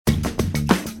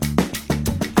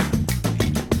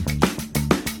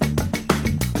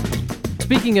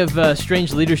speaking of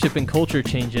strange leadership and culture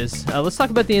changes, let's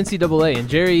talk about the NCAA. And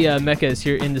Jerry Mecca is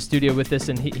here in the studio with us,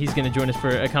 and he's going to join us for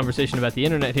a conversation about the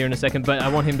internet here in a second. But I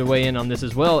want him to weigh in on this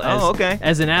as well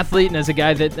as an athlete and as a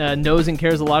guy that knows and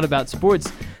cares a lot about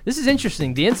sports. This is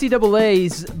interesting. The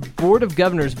NCAA's Board of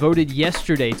Governors voted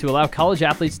yesterday to allow college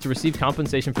athletes to receive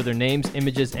compensation for their names,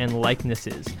 images, and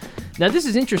likenesses. Now, this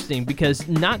is interesting because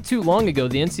not too long ago,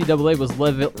 the NCAA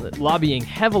was lobbying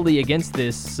heavily against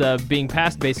this being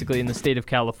passed basically in the state of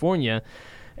California.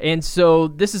 And so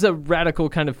this is a radical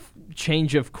kind of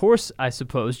change of course, I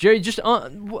suppose. Jerry, just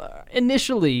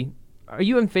initially, are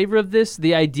you in favor of this,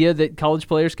 the idea that college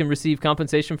players can receive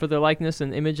compensation for their likeness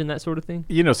and image and that sort of thing?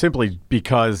 You know, simply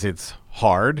because it's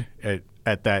hard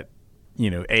at that,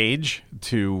 age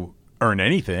to earn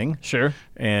anything. Sure.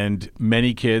 And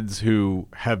many kids who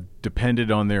have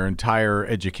depended on their entire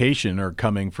education are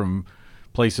coming from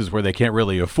places where they can't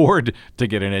really afford to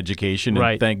get an education.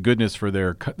 Right. And thank goodness for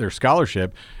their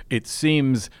scholarship. It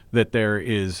seems that there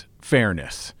is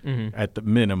fairness at the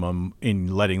minimum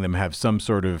in letting them have some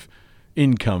sort of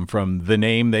income from the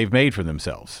name they've made for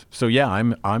themselves. So yeah,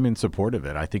 I'm in support of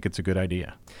it. I think it's a good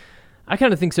idea. I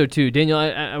kind of think so too. Daniel,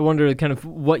 I wonder kind of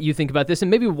what you think about this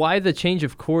and maybe why the change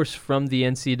of course from the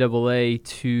NCAA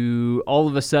to all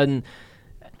of a sudden,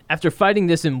 after fighting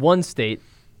this in one state,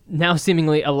 now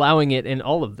seemingly allowing it in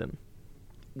all of them.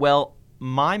 Well,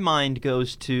 my mind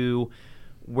goes to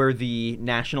where the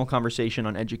national conversation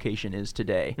on education is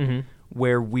today,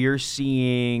 where we're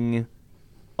seeing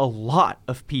a lot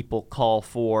of people call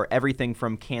for everything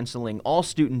from canceling all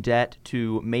student debt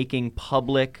to making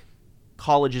public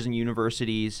colleges and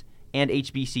universities and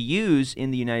HBCUs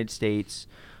in the United States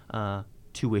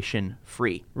tuition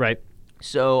free. Right.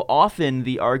 So often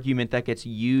the argument that gets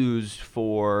used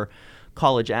for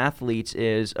college athletes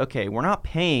is, okay, we're not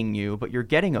paying you, but you're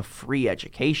getting a free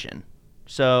education.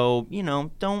 So,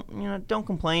 don't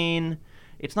complain.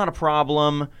 It's not a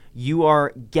problem. You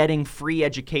are getting free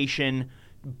education,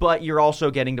 but you're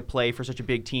also getting to play for such a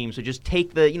big team. So just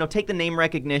take the name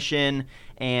recognition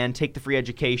and take the free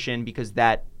education because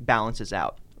that balances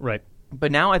out. Right.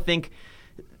 But now I think,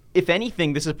 if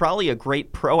anything, this is probably a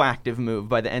great proactive move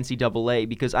by the NCAA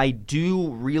because I do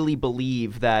really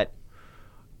believe that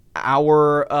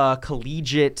our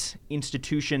collegiate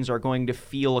institutions are going to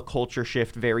feel a culture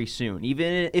shift very soon,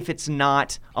 even if it's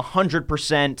not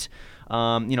 100%.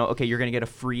 Okay, you're going to get a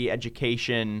free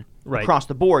education across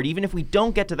the board. Even if we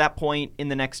don't get to that point in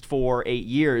the next 4 or 8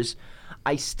 years,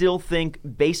 I still think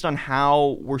based on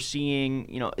how we're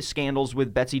seeing, scandals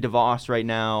with Betsy DeVos right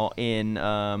now in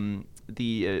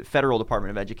the Federal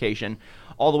Department of Education,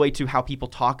 all the way to how people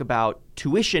talk about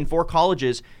tuition for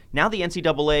colleges, now the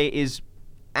NCAA is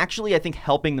actually, I think,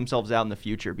 helping themselves out in the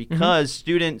future because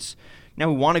students now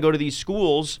who want to go to these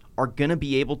schools are going to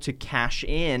be able to cash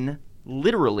in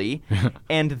literally,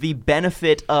 and the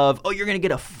benefit of, you're going to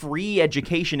get a free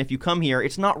education if you come here,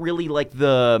 it's not really like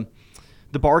the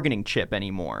bargaining chip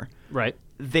anymore. Right.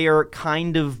 They're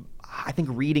kind of, I think,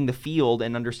 reading the field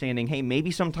and understanding, hey,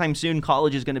 maybe sometime soon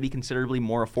college is going to be considerably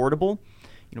more affordable.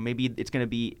 Maybe it's going to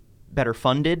be better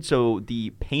funded, so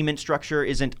the payment structure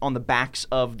isn't on the backs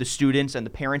of the students and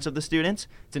the parents of the students.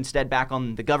 It's instead back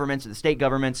on the governments and the state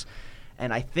governments.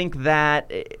 And I think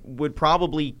that would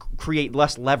probably create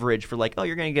less leverage for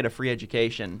you're going to get a free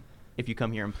education if you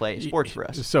come here and play sports for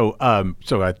us. So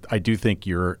I do think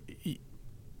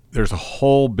there's a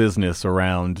whole business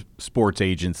around sports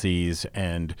agencies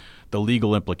and the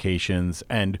legal implications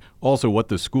and also what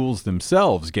the schools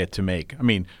themselves get to make. I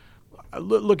mean,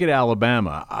 look at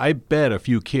Alabama. I bet a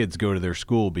few kids go to their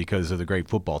school because of the great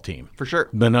football team. For sure.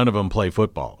 But none of them play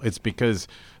football. It's because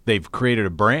they've created a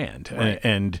brand. Right.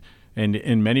 And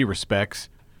in many respects,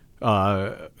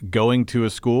 going to a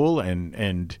school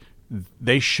and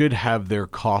they should have their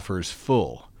coffers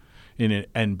full in it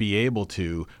and be able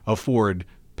to afford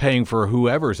paying for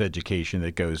whoever's education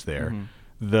that goes there.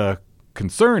 The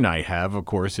concern I have, of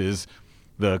course, is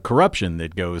the corruption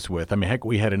that goes with. I mean, heck,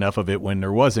 we had enough of it when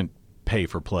there wasn't pay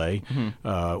for play,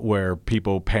 where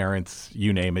parents,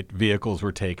 you name it, vehicles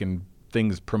were taken,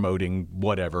 things promoting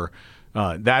whatever.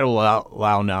 That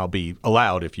will now be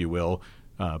allowed, if you will.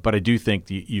 But I do think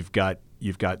you've got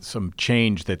some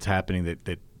change that's happening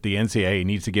that the NCAA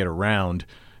needs to get around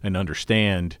and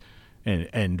understand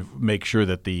and make sure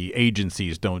that the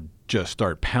agencies don't just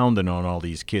start pounding on all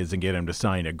these kids and get them to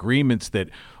sign agreements that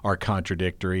are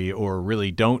contradictory or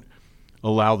really don't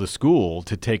allow the school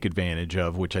to take advantage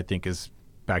of, which I think is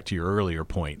back to your earlier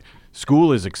point.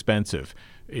 School is expensive.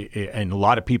 And a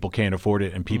lot of people can't afford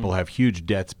it, and people have huge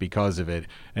debts because of it.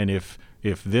 And if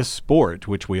this sport,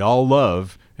 which we all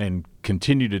love and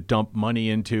continue to dump money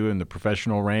into in the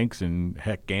professional ranks and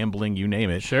heck, gambling, you name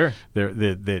it. Sure.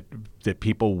 That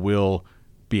people will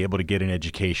be able to get an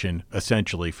education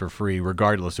essentially for free,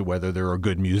 regardless of whether they're a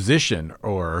good musician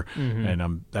or,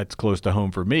 and that's close to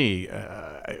home for me.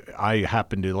 I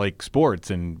happen to like sports,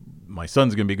 and my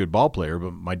son's going to be a good ball player,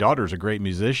 but my daughter's a great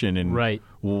musician. And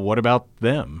what about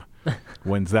them?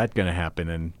 When's that going to happen?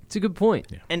 And it's a good point.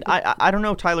 Yeah. And I don't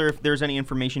know, Tyler, if there's any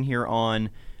information here on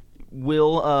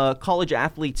will college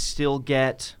athletes still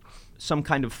get some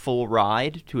kind of full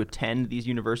ride to attend these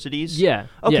universities? Yeah.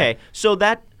 Okay. Yeah. So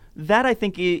that I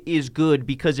think is good,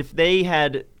 because if they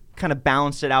had kind of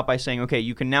balanced it out by saying, okay,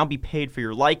 you can now be paid for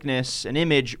your likeness and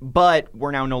image, but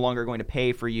we're now no longer going to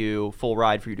pay for you full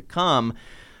ride for you to come,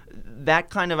 that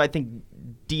kind of, I think,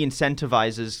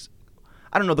 de-incentivizes,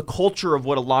 I don't know, the culture of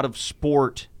what a lot of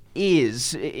sport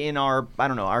is in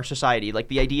our society. Like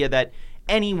the idea that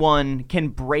anyone can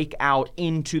break out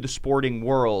into the sporting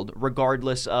world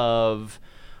regardless of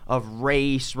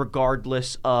race,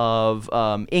 regardless of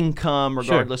income,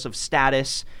 regardless of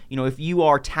status. You know, if you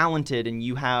are talented and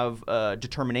you have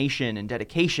determination and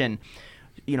dedication,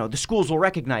 you know, the schools will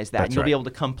recognize that, and you'll be able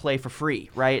to come play for free,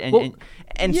 right?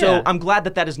 And so I'm glad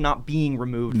that is not being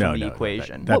removed from the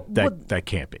equation. That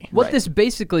can't be. What this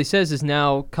basically says is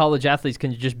now college athletes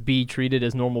can just be treated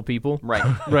as normal people. Right.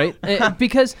 Right?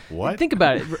 Because think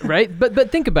about it, right?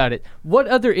 But think about it. What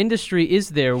other industry is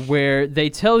there where they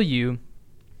tell you,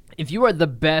 if you are the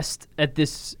best at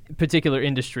this particular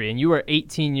industry and you are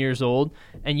 18 years old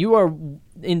and you are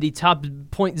in the top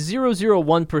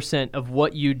 0.001% of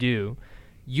what you do,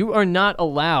 you are not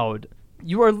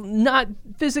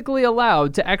physically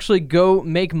allowed to actually go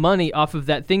make money off of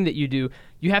that thing that you do.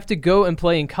 You have to go and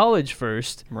play in college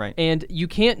first. Right. And you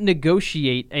can't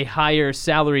negotiate a higher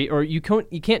salary, or you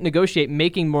can't negotiate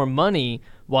making more money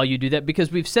while you do that,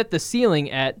 because we've set the ceiling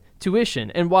at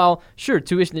tuition. And while, sure,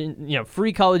 tuition,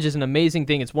 free college is an amazing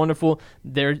thing, it's wonderful,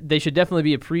 they should definitely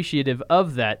be appreciative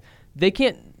of that. They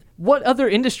can't. What other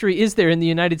industry is there in the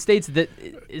United States that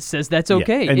says that's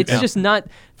okay? Yeah, it's just not.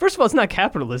 First of all, it's not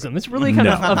capitalism. It's really kind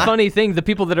of a funny thing. The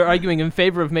people that are arguing in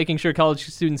favor of making sure college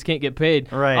students can't get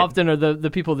paid often are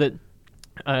the people that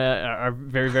are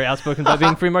very, very outspoken about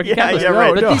being free market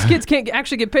capitalists. But these kids can't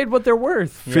actually get paid what they're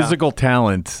worth. Physical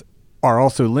talents are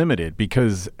also limited,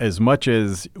 because as much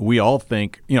as we all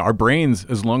think, our brains,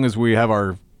 as long as we have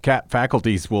our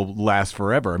faculties, will last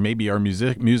forever. Maybe our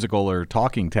musical or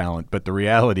talking talent, but the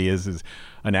reality is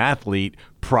an athlete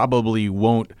probably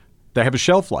won't. They have a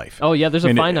shelf life. Oh yeah, there's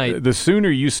a finite. The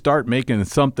sooner you start making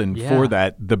something for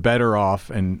that, the better off.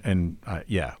 And I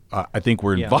think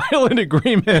we're in violent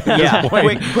agreement at this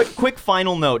point. Quick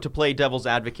final note to play devil's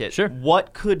advocate. Sure.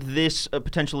 What could this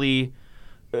potentially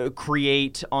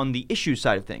create on the issue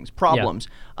side of things? Problems.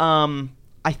 Yeah.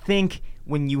 I think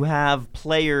when you have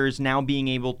players now being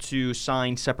able to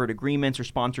sign separate agreements or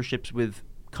sponsorships with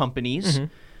companies,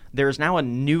 there's now a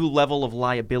new level of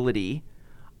liability,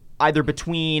 either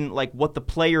between like what the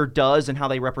player does and how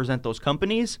they represent those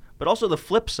companies, but also the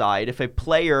flip side. If a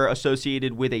player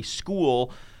associated with a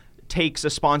school takes a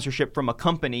sponsorship from a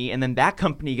company and then that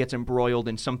company gets embroiled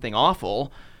in something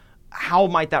awful, how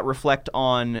might that reflect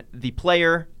on the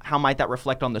player? How might that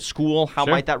reflect on the school? How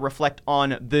might that reflect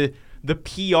on the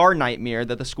PR nightmare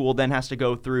that the school then has to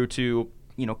go through to,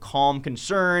 calm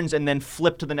concerns and then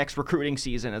flip to the next recruiting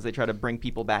season as they try to bring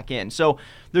people back in? So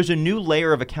there's a new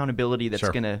layer of accountability that's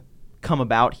going to come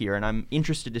about here, and I'm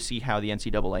interested to see how the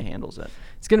NCAA handles it.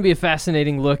 It's going to be a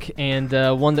fascinating look, and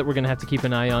one that we're going to have to keep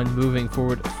an eye on moving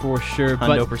forward for sure.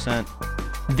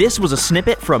 100%. This was a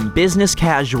snippet from Business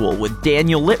Casual with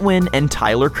Daniel Litwin and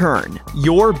Tyler Kern,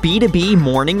 your B2B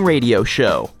morning radio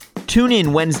show. Tune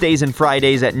in Wednesdays and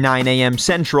Fridays at 9 a.m.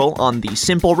 Central on the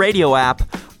Simple Radio app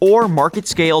or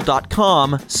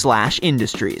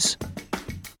marketscale.com/industries.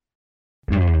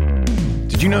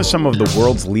 Did you know some of the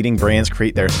world's leading brands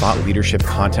create their thought leadership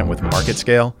content with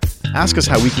MarketScale? Ask us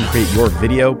how we can create your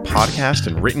video, podcast,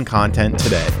 and written content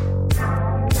today.